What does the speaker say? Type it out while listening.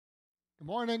Good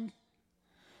morning.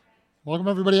 Welcome,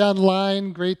 everybody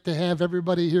online. Great to have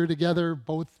everybody here together,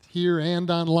 both here and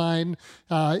online.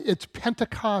 It's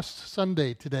Pentecost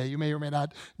Sunday today. You may or may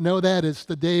not know that. It's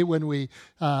the day when we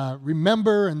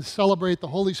remember and celebrate the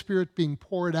Holy Spirit being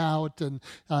poured out. And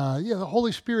the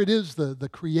Holy Spirit is the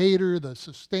creator, the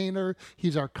sustainer.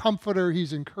 He's our comforter.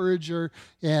 He's encourager.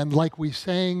 And like we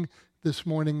sang this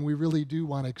morning, we really do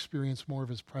want to experience more of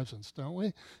His presence, don't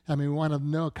we? I mean, we want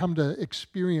to come to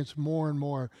experience more and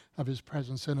more of His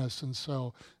presence in us. And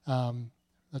so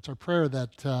that's our prayer,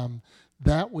 that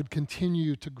that would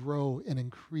continue to grow and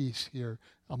increase here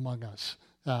among us.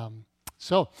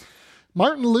 So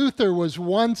Martin Luther was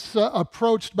once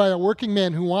approached by a working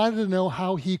man who wanted to know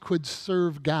how he could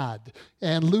serve God.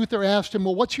 And Luther asked him,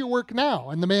 well, what's your work now?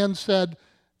 And the man said,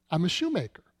 I'm a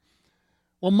shoemaker.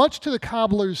 Well, much to the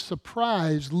cobbler's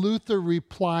surprise, Luther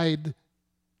replied,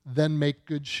 then make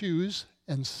good shoes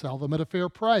and sell them at a fair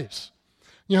price.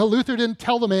 You know, Luther didn't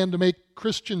tell the man to make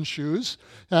Christian shoes.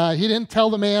 He didn't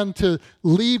tell the man to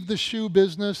leave the shoe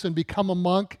business and become a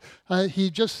monk.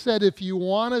 He just said, if you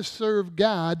want to serve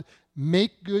God,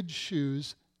 make good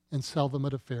shoes and sell them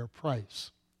at a fair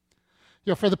price. You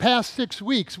know, for the past 6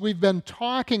 weeks, we've been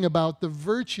talking about the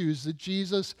virtues that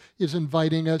Jesus is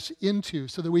inviting us into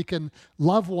so that we can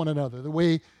love one another the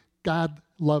way God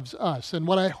loves us. And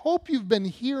what I hope you've been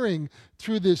hearing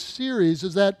through this series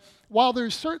is that while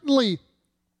there's certainly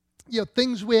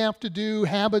things we have to do,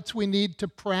 habits we need to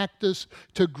practice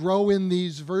to grow in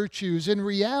these virtues, in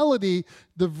reality,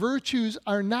 the virtues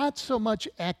are not so much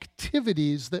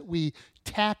activities that we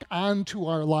tack onto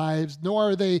our lives, nor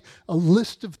are they a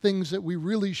list of things that we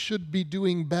really should be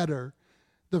doing better.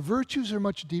 The virtues are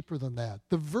much deeper than that.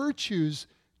 The virtues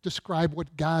describe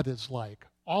what God is like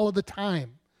all of the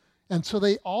time. And so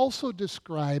they also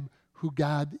describe who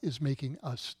God is making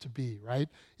us to be, right?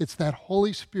 It's that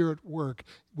Holy Spirit work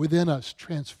within us,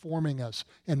 transforming us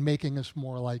and making us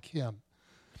more like Him.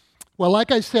 Well,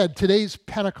 like I said, today's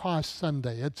Pentecost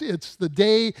Sunday. It's the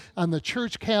day on the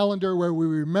church calendar where we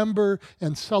remember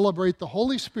and celebrate the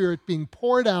Holy Spirit being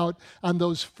poured out on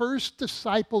those first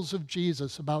disciples of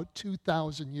Jesus about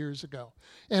 2,000 years ago.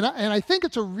 And I think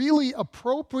it's a really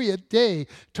appropriate day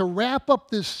to wrap up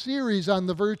this series on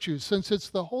the virtues, since it's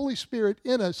the Holy Spirit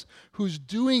in us who's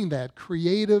doing that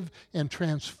creative and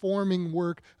transforming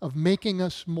work of making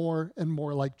us more and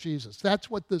more like Jesus. That's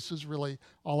what this is really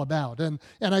all about. And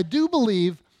I do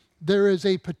believe there is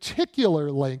a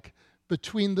particular link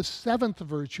between the seventh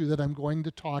virtue that I'm going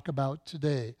to talk about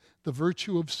today, the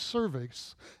virtue of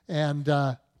service, and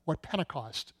what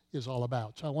Pentecost is all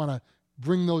about. So I want to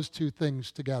bring those two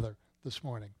things together this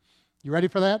morning. You ready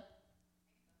for that?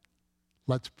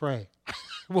 Let's pray.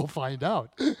 We'll find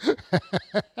out.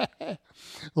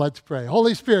 Let's pray.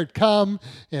 Holy Spirit, come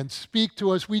and speak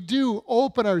to us. We do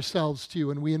open ourselves to you,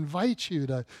 and we invite you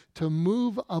to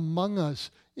move among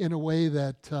us in a way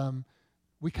that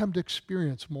we come to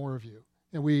experience more of you.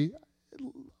 And we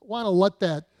want to let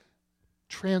that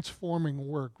transforming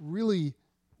work really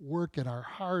work in our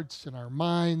hearts, in our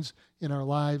minds, in our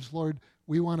lives. Lord,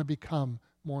 we want to become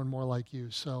more and more like you.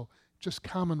 So just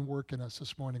come and work in us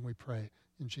this morning, we pray.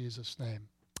 In Jesus' name,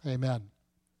 amen.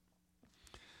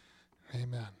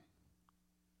 Amen.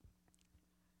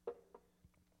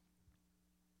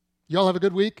 Y'all have a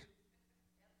good week?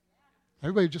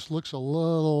 Everybody just looks a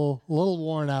little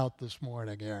worn out this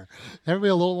morning here. Everybody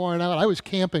a little worn out. I was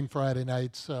camping Friday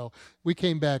night, so we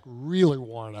came back really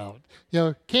worn out. You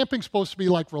know, camping's supposed to be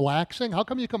like relaxing. How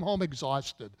come you come home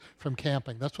exhausted from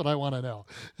camping? That's what I want to know.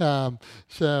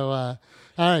 All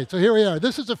right, so here we are.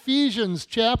 This is Ephesians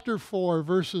chapter 4,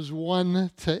 verses 1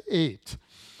 to 8.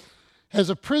 As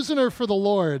a prisoner for the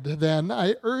Lord, then,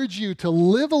 I urge you to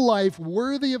live a life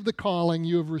worthy of the calling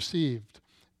you have received.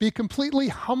 Be completely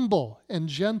humble and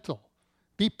gentle.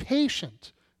 Be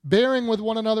patient, bearing with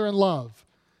one another in love.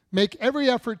 Make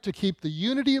every effort to keep the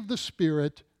unity of the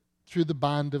Spirit through the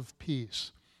bond of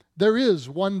peace. There is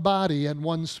one body and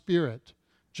one Spirit,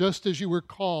 just as you were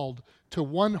called to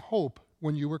one hope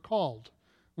when you were called.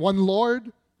 One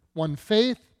Lord, one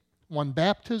faith, one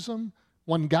baptism,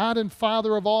 one God and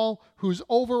Father of all, who's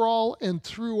over all and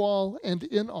through all and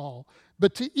in all.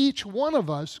 But to each one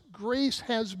of us, grace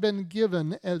has been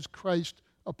given as Christ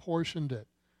apportioned it.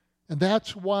 And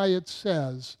that's why it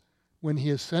says, when He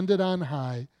ascended on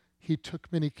high, He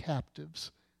took many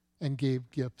captives and gave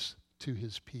gifts to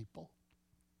His people.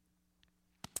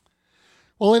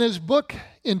 Well, in his book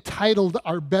entitled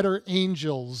Our Better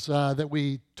Angels, that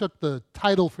we took the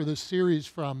title for this series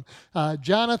from,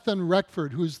 Jonathan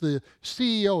Reckford, who's the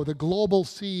CEO, the global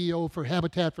CEO for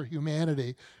Habitat for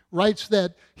Humanity, writes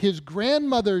that his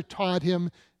grandmother taught him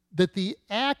that the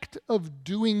act of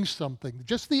doing something,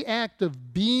 just the act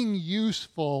of being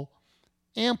useful,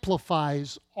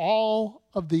 amplifies all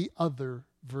of the other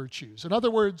virtues. In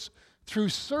other words, through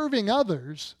serving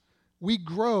others, we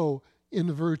grow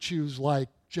in virtues like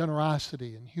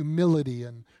generosity and humility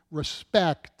and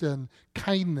respect and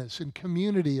kindness and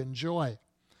community and joy.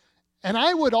 And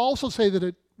I would also say that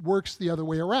it works the other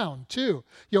way around, too.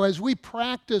 As we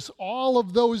practice all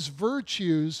of those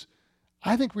virtues,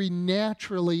 I think we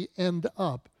naturally end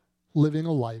up living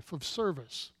a life of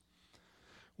service.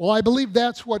 Well, I believe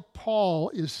that's what Paul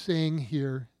is saying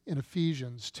here in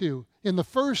Ephesians 2. In the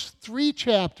first 3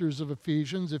 chapters of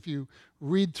Ephesians, if you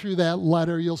read through that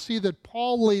letter, you'll see that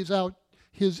Paul lays out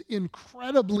his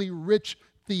incredibly rich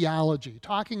theology,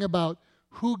 talking about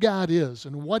who God is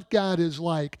and what God is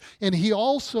like. And he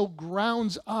also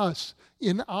grounds us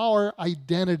in our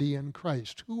identity in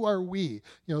Christ. Who are we?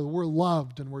 We're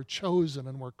loved and we're chosen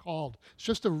and we're called. It's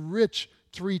just a rich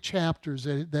 3 chapters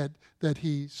that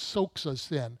he soaks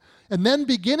us in. And then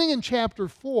beginning in chapter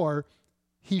 4,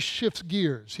 he shifts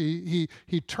gears. He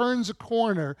turns a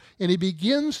corner and he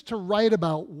begins to write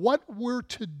about what we're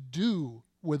to do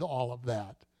with all of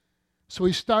that. So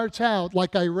he starts out,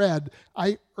 like I read,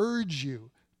 I urge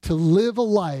you to live a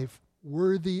life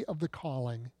worthy of the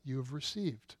calling you have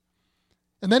received.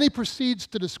 And then he proceeds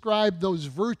to describe those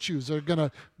virtues that are going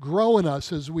to grow in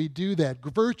us as we do that,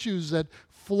 virtues that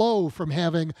flow from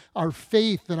having our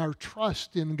faith and our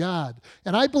trust in God.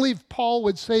 And I believe Paul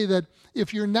would say that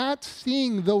if you're not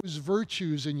seeing those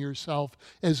virtues in yourself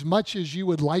as much as you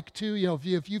would like to,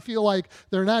 if you feel like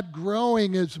they're not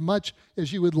growing as much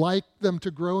as you would like them to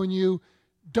grow in you,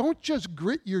 don't just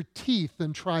grit your teeth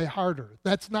and try harder.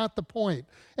 That's not the point.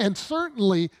 And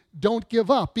certainly don't give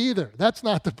up either. That's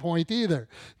not the point either.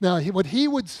 Now, what he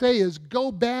would say is go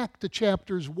back to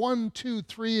chapters 1, 2,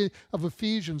 3 of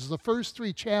Ephesians, the first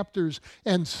 3 chapters,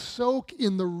 and soak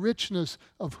in the richness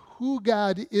of who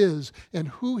God is and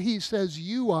who he says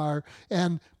you are,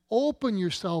 and open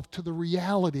yourself to the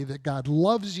reality that God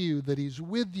loves you, that he's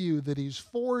with you, that he's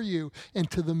for you,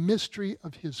 and to the mystery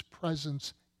of his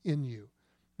presence in you.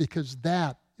 Because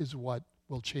that is what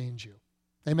will change you.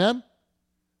 Amen?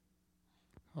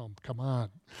 Oh, come on.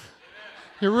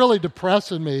 You're really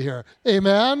depressing me here.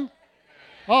 Amen?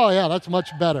 Oh, yeah, that's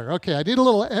much better. Okay, I need a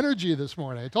little energy this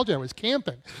morning. I told you I was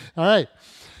camping. All right.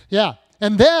 Yeah.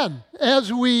 And then,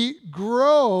 as we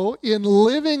grow in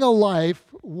living a life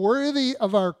worthy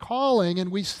of our calling,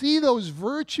 and we see those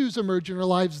virtues emerge in our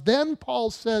lives, then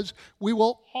Paul says we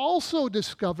will also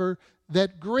discover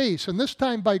that grace, and this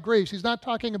time by grace, he's not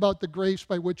talking about the grace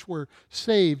by which we're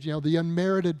saved, the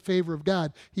unmerited favor of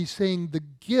God. He's saying the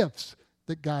gifts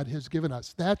that God has given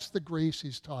us. That's the grace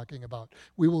he's talking about.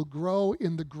 We will grow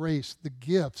in the grace, the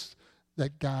gifts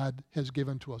that God has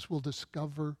given to us. We'll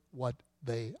discover what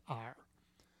they are.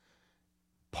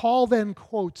 Paul then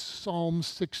quotes Psalm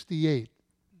 68.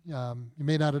 You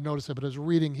may not have noticed it, but as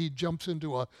reading, he jumps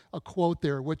into a quote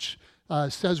there, which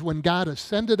says, when God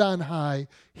ascended on high,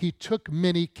 he took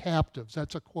many captives.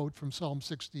 That's a quote from Psalm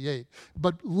 68.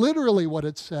 But literally what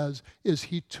it says is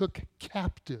he took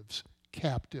captives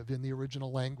captive in the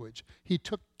original language. He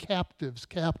took captives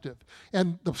captive.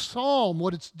 And the psalm,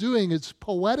 what it's doing, it's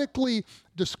poetically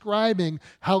describing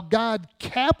how God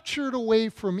captured away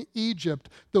from Egypt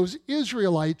those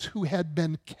Israelites who had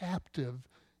been captive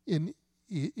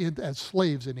as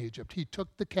slaves in Egypt. He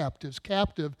took the captives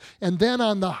captive. And then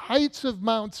on the heights of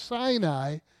Mount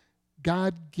Sinai,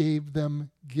 God gave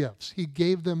them gifts. He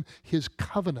gave them his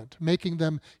covenant, making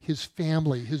them his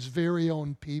family, his very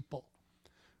own people.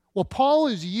 Well, Paul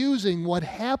is using what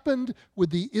happened with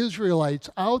the Israelites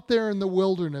out there in the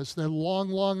wilderness that long,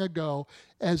 long ago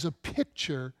as a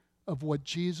picture of what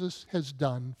Jesus has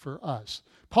done for us.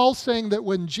 Paul's saying that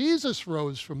when Jesus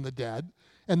rose from the dead,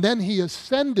 and then he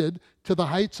ascended to the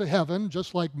heights of heaven,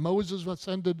 just like Moses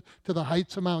ascended to the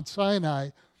heights of Mount Sinai,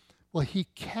 well, he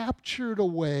captured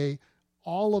away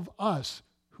all of us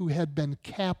who had been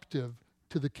captive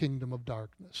to the kingdom of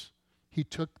darkness. He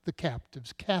took the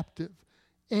captives captive,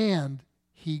 and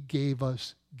he gave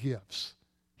us gifts.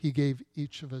 He gave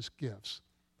each of us gifts.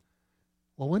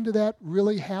 Well, when did that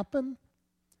really happen?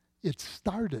 It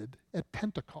started at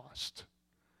Pentecost.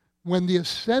 When the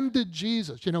ascended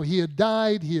Jesus, he had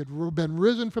died, he had been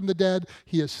risen from the dead,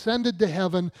 he ascended to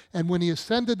heaven, and when he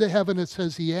ascended to heaven, it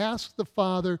says he asked the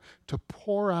Father to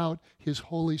pour out his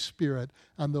Holy Spirit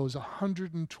on those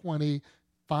 120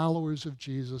 followers of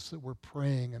Jesus that were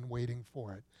praying and waiting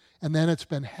for it. And then it's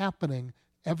been happening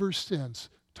ever since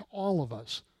to all of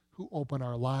us who open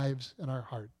our lives and our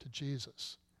heart to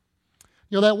Jesus.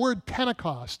 That word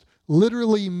Pentecost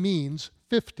literally means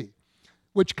 50.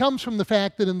 which comes from the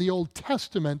fact that in the Old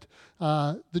Testament,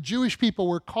 the Jewish people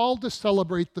were called to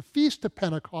celebrate the Feast of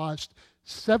Pentecost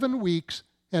 7 weeks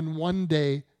and 1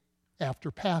 day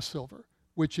after Passover,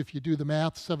 which if you do the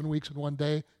math, 7 weeks and 1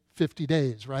 day, 50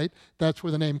 days, right? That's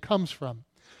where the name comes from.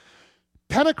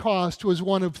 Pentecost was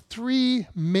one of 3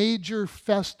 major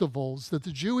festivals that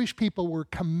the Jewish people were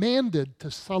commanded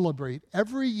to celebrate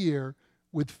every year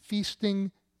with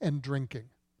feasting and drinking.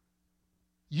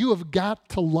 You have got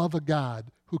to love a God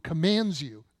who commands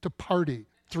you to party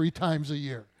 3 times a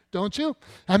year, don't you?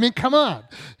 I mean, come on.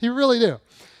 You really do.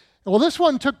 Well, this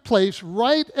one took place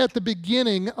right at the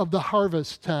beginning of the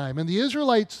harvest time. And the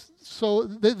Israelites, so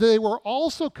they were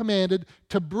also commanded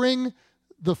to bring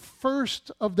the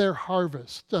first of their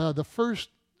harvest, the first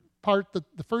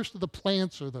of the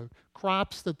plants or the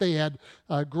crops that they had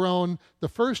grown, the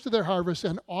first of their harvest,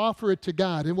 and offer it to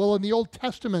God. And well, in the Old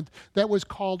Testament, that was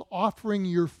called offering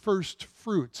your first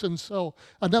fruits. And so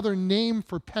another name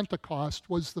for Pentecost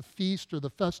was the feast or the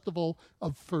festival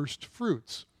of first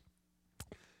fruits.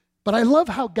 But I love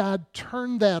how God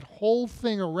turned that whole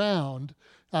thing around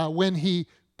when he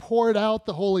poured out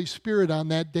the Holy Spirit on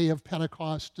that day of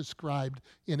Pentecost described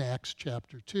in Acts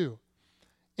chapter 2.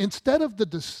 Instead of the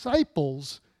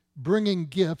disciples bringing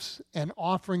gifts and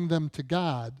offering them to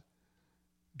God,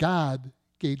 God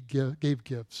gave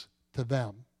gifts to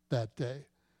them that day.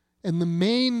 And the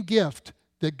main gift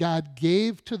that God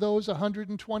gave to those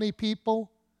 120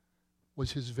 people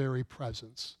was his very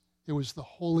presence. It was the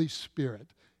Holy Spirit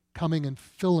coming and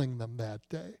filling them that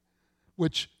day,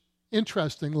 which,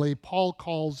 interestingly, Paul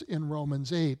calls in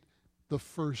Romans 8 the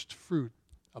first fruit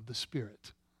of the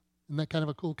Spirit. Isn't that kind of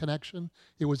a cool connection?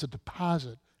 It was a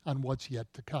deposit on what's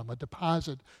yet to come, a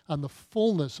deposit on the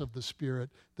fullness of the Spirit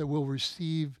that we'll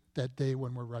receive that day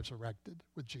when we're resurrected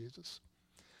with Jesus.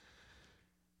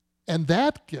 And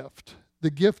that gift, the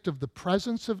gift of the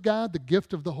presence of God, the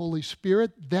gift of the Holy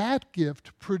Spirit, that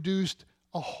gift produced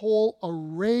a whole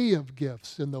array of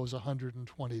gifts in those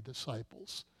 120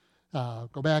 disciples.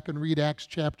 Go back and read Acts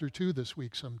chapter 2 this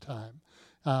week sometime.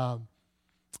 And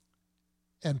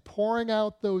pouring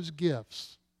out those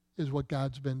gifts is what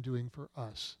God's been doing for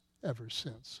us ever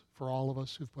since, for all of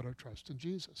us who've put our trust in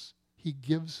Jesus. He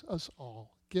gives us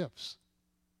all gifts.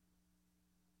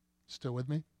 Still with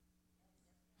me?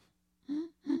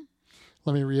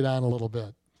 Let me read on a little bit.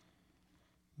 I'm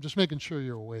just making sure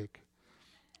you're awake.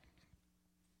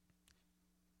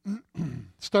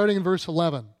 Starting in verse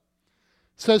 11.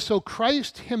 It says, "So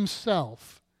Christ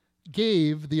himself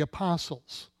gave the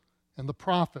apostles and the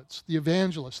prophets, the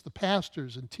evangelists, the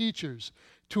pastors and teachers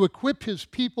to equip his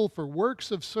people for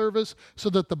works of service so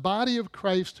that the body of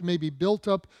Christ may be built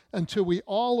up until we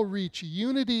all reach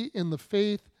unity in the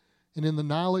faith and in the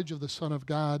knowledge of the Son of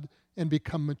God and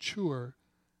become mature,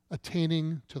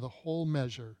 attaining to the whole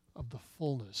measure of the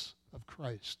fullness of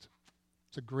Christ."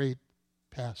 It's a great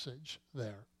passage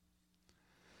there.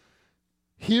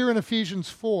 Here in Ephesians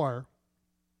 4,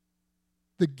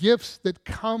 the gifts that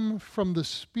come from the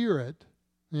Spirit,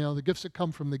 the gifts that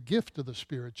come from the gift of the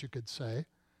Spirit, you could say,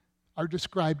 are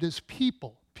described as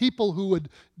people who would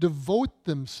devote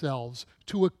themselves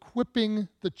to equipping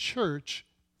the church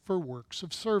for works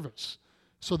of service.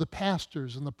 So the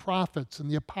pastors and the prophets and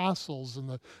the apostles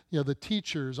and the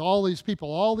teachers, all these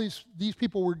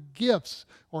people were gifts,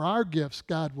 or are gifts,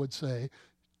 God would say,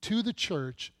 to the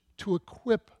church to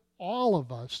equip all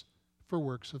of us for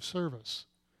works of service.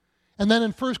 And then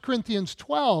in 1 Corinthians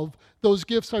 12, those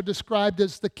gifts are described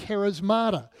as the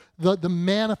charismata, the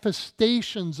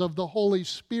manifestations of the Holy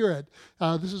Spirit.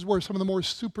 This is where some of the more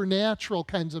supernatural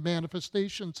kinds of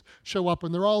manifestations show up,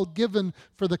 and they're all given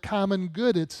for the common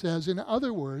good, it says. In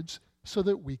other words, so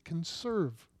that we can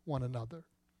serve one another.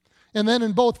 And then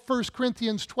in both 1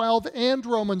 Corinthians 12 and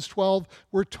Romans 12,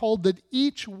 we're told that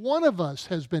each one of us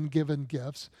has been given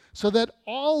gifts so that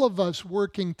all of us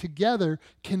working together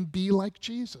can be like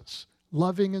Jesus,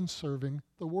 loving and serving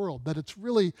the world. That it's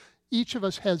really, each of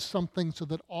us has something so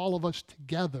that all of us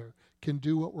together can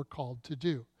do what we're called to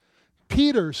do.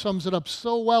 Peter sums it up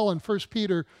so well in 1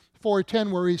 Peter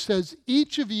 4:10, where he says,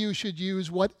 "Each of you should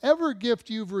use whatever gift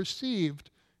you've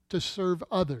received to serve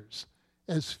others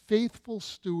as faithful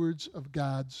stewards of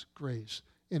God's grace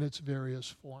in its various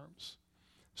forms."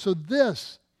 So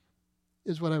this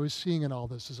is what I was seeing in all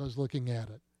this as I was looking at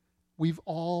it. We've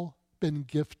all been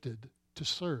gifted to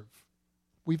serve.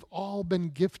 We've all been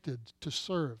gifted to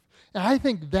serve. And I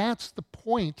think that's the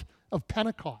point of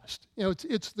Pentecost.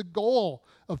 It's the goal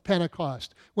of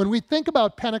Pentecost. When we think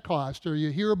about Pentecost or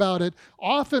you hear about it,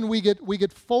 often we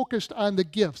get focused on the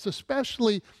gifts,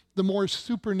 especially the more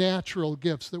supernatural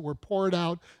gifts that were poured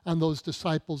out on those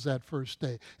disciples that first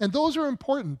day. And those are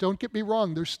important, don't get me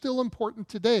wrong. They're still important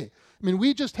today. I mean,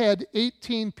 we just had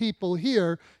 18 people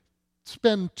here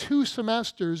spend 2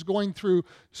 semesters going through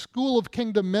School of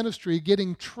Kingdom Ministry,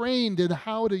 getting trained in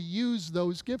how to use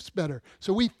those gifts better.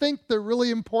 So we think they're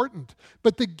really important.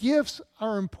 But the gifts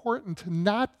are important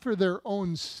not for their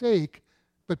own sake,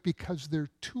 but because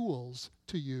they're tools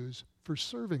to use for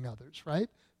serving others, right?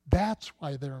 That's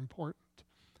why they're important.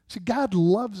 See, God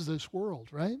loves this world,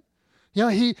 right?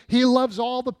 He loves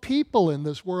all the people in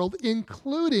this world,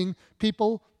 including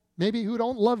people maybe who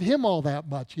don't love him all that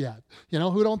much yet,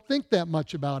 who don't think that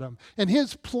much about him. And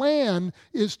his plan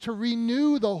is to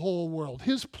renew the whole world.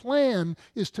 His plan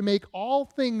is to make all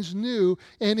things new.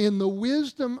 And in the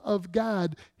wisdom of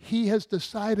God, he has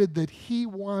decided that he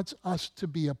wants us to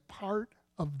be a part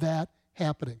of that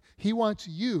happening. He wants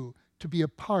you to be a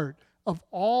part of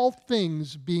all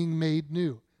things being made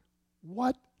new.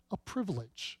 What a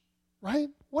privilege, right?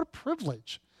 What a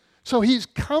privilege. So he's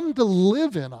come to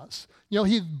live in us.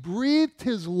 He's breathed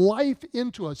his life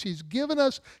into us. He's given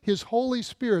us his Holy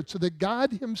Spirit so that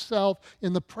God himself,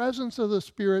 in the presence of the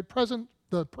Spirit,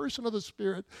 the person of the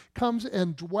Spirit, comes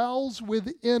and dwells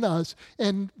within us.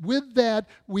 And with that,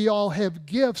 we all have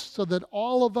gifts so that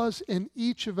all of us and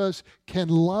each of us can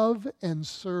love and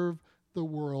serve the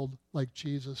world like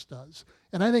Jesus does.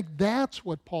 And I think that's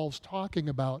what Paul's talking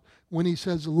about when he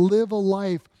says, live a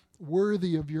life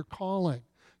worthy of your calling.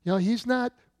 He's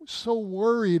not so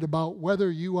worried about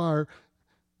whether you are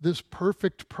this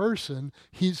perfect person.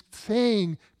 He's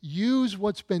saying, use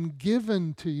what's been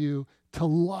given to you to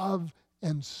love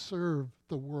and serve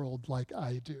the world like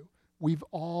I do. We've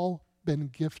all been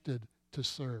gifted to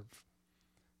serve.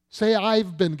 Say,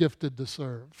 I've been gifted to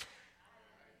serve.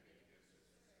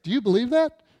 Do you believe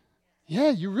that?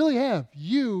 Yeah, you really have.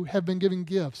 You have been given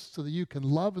gifts so that you can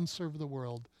love and serve the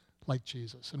world like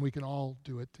Jesus, and we can all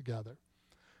do it together.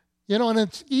 And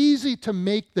it's easy to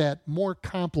make that more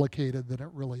complicated than it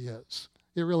really is.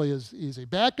 It really is easy.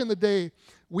 Back in the day,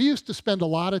 we used to spend a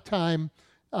lot of time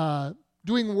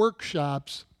doing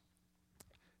workshops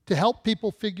to help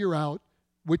people figure out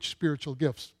which spiritual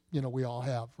gifts, we all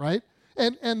have, right?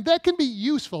 And that can be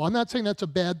useful. I'm not saying that's a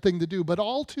bad thing to do, but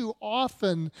all too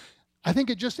often, I think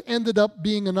it just ended up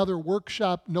being another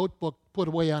workshop notebook put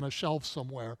away on a shelf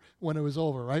somewhere when it was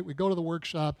over, right? We go to the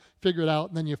workshop, figure it out,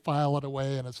 and then you file it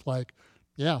away, and it's like,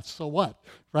 yeah, so what,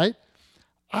 right?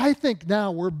 I think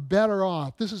now we're better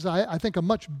off. This is, I think, a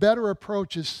much better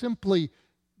approach is simply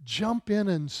jump in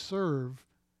and serve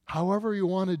however you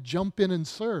want to jump in and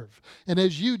serve. And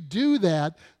as you do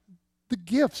that, the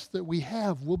gifts that we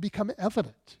have will become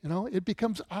evident. It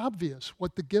becomes obvious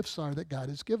what the gifts are that God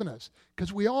has given us.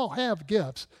 Because we all have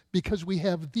gifts because we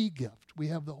have the gift. We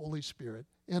have the Holy Spirit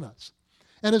in us.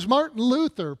 And as Martin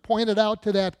Luther pointed out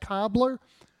to that cobbler,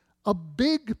 a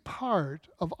big part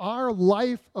of our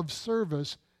life of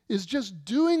service is just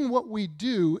doing what we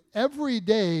do every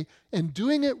day and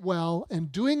doing it well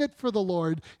and doing it for the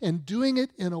Lord and doing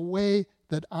it in a way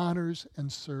that honors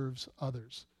and serves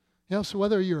others. So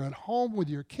whether you're at home with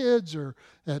your kids or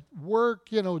at work,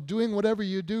 doing whatever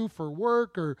you do for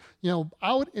work or,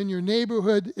 out in your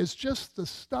neighborhood, it's just the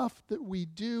stuff that we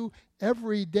do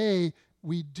every day.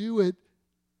 We do it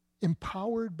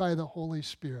empowered by the Holy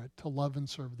Spirit to love and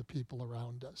serve the people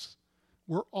around us.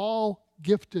 We're all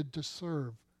gifted to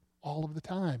serve all of the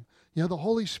time. The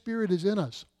Holy Spirit is in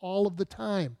us all of the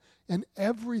time, and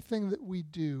everything that we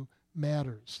do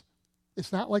matters.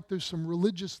 It's not like there's some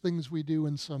religious things we do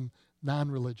and some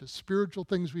non-religious. Spiritual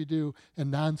things we do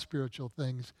and non-spiritual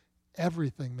things.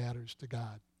 Everything matters to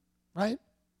God. Right?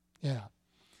 Yeah.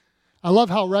 I love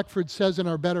how Reckford says in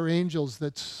Our Better Angels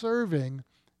that serving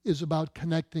is about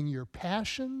connecting your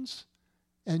passions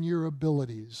and your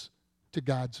abilities to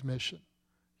God's mission.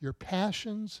 Your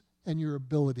passions and your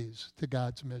abilities to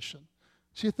God's mission.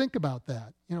 So you think about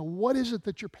that. What is it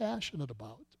that you're passionate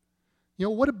about?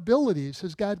 What abilities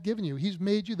has God given you? He's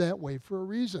made you that way for a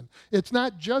reason. It's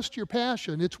not just your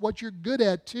passion. It's what you're good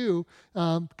at, too.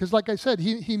 Because like I said,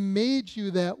 he made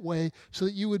you that way so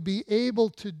that you would be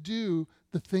able to do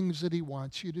the things that he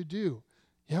wants you to do.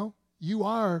 You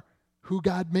are who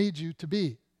God made you to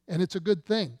be, and it's a good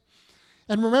thing.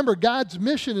 And remember, God's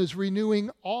mission is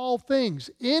renewing all things.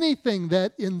 Anything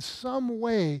that in some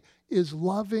way is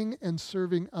loving and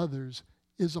serving others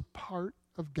is a part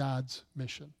of God's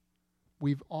mission.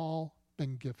 We've all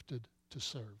been gifted to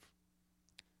serve.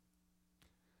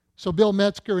 So Bill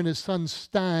Metzger and his son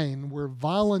Stein were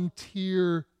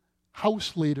volunteer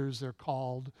house leaders, they're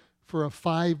called, for a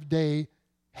 5-day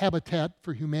Habitat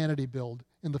for Humanity build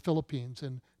in the Philippines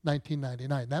in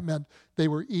 1999. That meant they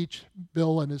were each,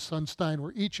 Bill and his son Stein,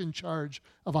 were each in charge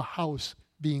of a house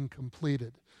being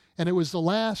completed. And it was the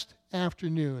last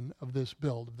afternoon of this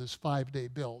build, of this 5-day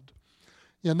build.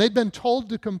 And they'd been told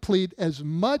to complete as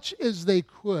much as they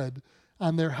could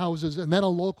on their houses, and then a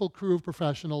local crew of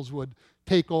professionals would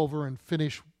take over and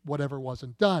finish whatever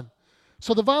wasn't done.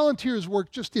 So the volunteers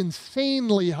worked just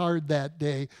insanely hard that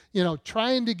day,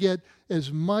 trying to get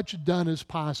as much done as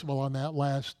possible on that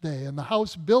last day. And the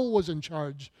house Bill was in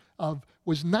charge of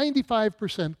was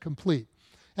 95% complete.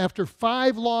 After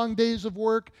 5 long days of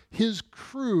work, his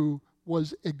crew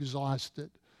was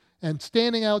exhausted. And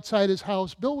standing outside his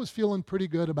house, Bill was feeling pretty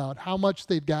good about how much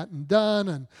they'd gotten done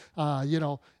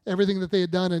and, everything that they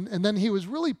had done. And then he was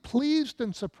really pleased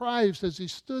and surprised as he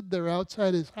stood there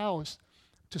outside his house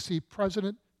to see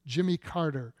President Jimmy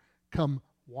Carter come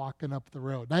walking up the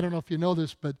road. And I don't know if you know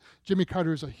this, but Jimmy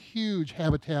Carter is a huge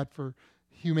Habitat for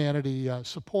Humanity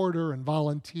supporter and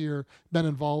volunteer, been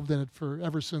involved in it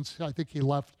ever since I think he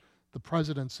left the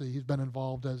presidency. He's been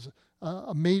involved as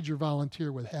a major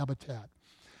volunteer with Habitat.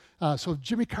 So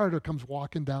Jimmy Carter comes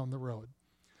walking down the road.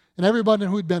 And everybody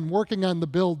who'd been working on the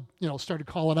build, started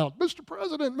calling out, "Mr.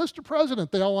 President, Mr. President."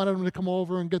 They all wanted him to come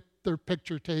over and get their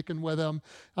picture taken with him.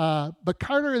 But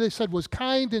Carter, they said, was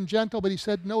kind and gentle, but he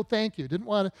said, no, thank you. Didn't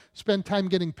want to spend time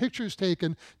getting pictures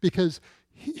taken because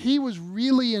he was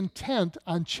really intent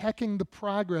on checking the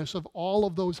progress of all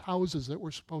of those houses that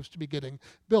were supposed to be getting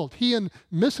built. He and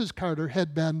Mrs. Carter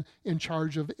had been in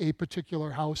charge of a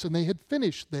particular house, and they had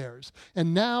finished theirs.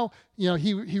 And now,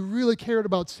 he really cared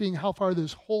about seeing how far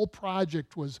this whole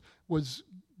project was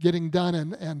getting done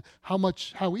and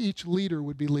how each leader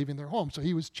would be leaving their home. So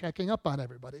he was checking up on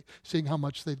everybody, seeing how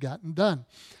much they'd gotten done.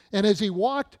 And as he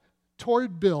walked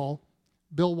toward Bill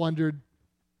wondered,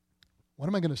 what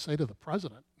am I going to say to the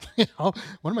president? What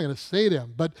am I going to say to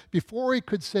him? But before he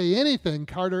could say anything,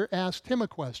 Carter asked him a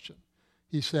question.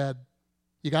 He said,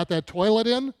 "You got that toilet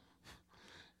in?"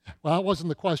 Well, that wasn't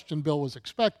the question Bill was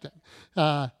expecting.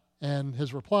 And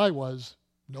his reply was,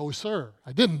 "No, sir,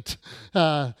 I didn't."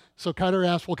 So Carter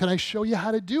asked, "Well, can I show you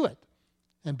how to do it?"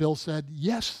 And Bill said,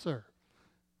 "Yes, sir."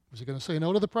 Was he going to say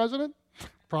no to the president?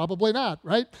 Probably not,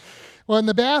 right? Well, in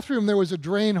the bathroom, there was a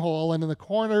drain hole, and in the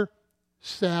corner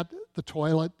sat the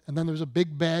toilet, and then there's a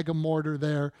big bag of mortar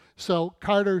there. So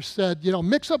Carter said,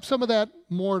 "Mix up some of that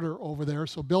mortar over there."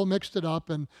 So Bill mixed it up,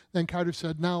 and then Carter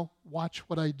said, "Now watch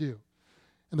what I do."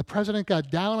 And the president got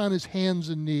down on his hands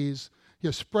and knees. He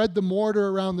spread the mortar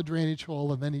around the drainage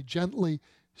hole, and then he gently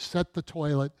set the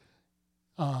toilet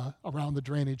around the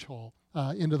drainage hole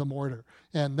into the mortar.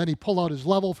 And then he pulled out his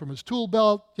level from his tool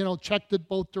belt, checked it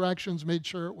both directions, made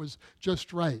sure it was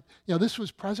just right. This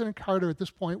was President Carter at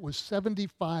this point was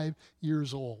 75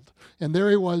 years old. And there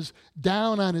he was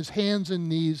down on his hands and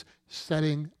knees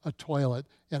setting a toilet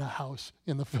in a house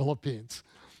in the Philippines.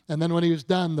 And then when he was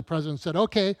done, the president said,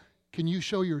 "Okay, can you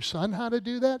show your son how to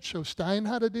do that? Show Stein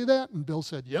how to do that?" And Bill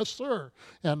said, "Yes, sir."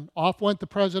 And off went the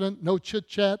president. No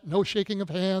chit-chat, no shaking of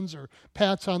hands or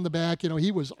pats on the back.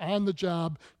 He was on the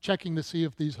job checking to see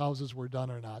if these houses were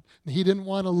done or not. And he didn't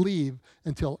want to leave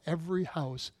until every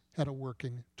house had a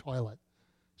working toilet.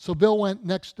 So Bill went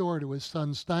next door to his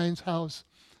son Stein's house,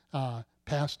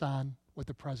 passed on what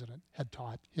the president had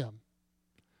taught him.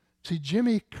 See,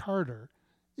 Jimmy Carter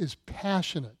is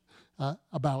passionate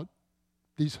about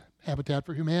these Habitat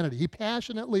for Humanity. He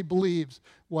passionately believes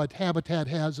what Habitat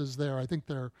has as their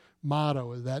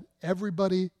motto is that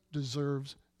everybody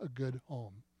deserves a good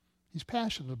home. He's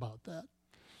passionate about that.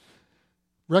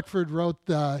 Reckford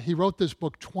wrote this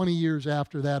book 20 years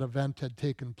after that event had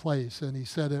taken place, and he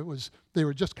said they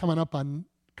were just coming up on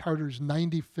Carter's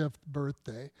 95th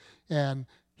birthday, and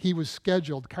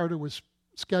Carter was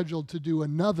scheduled to do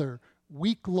another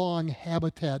week-long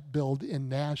Habitat build in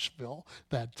Nashville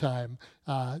that time,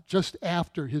 just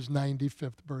after his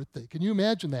 95th birthday. Can you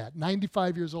imagine that?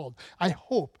 95 years old. I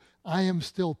hope I am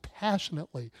still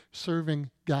passionately serving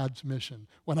God's mission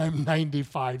when I'm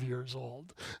 95 years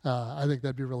old. I think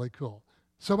that'd be really cool.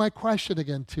 So my question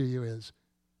again to you is,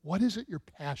 what is it you're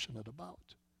passionate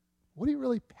about? What are you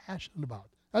really passionate about?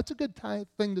 That's a good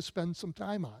thing to spend some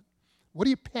time on. What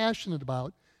are you passionate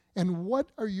about, and what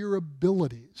are your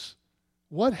abilities?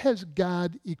 What has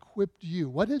God equipped you?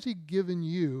 What has He given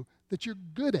you that you're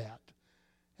good at?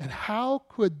 And how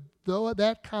could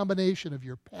that combination of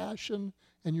your passion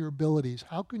and your abilities,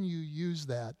 how can you use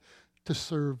that to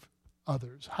serve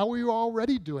others? How are you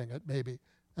already doing it, maybe?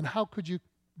 And how could you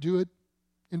do it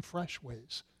in fresh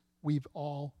ways? we've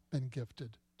all been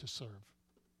gifted to serve.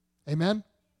 Amen?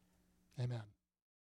 Amen.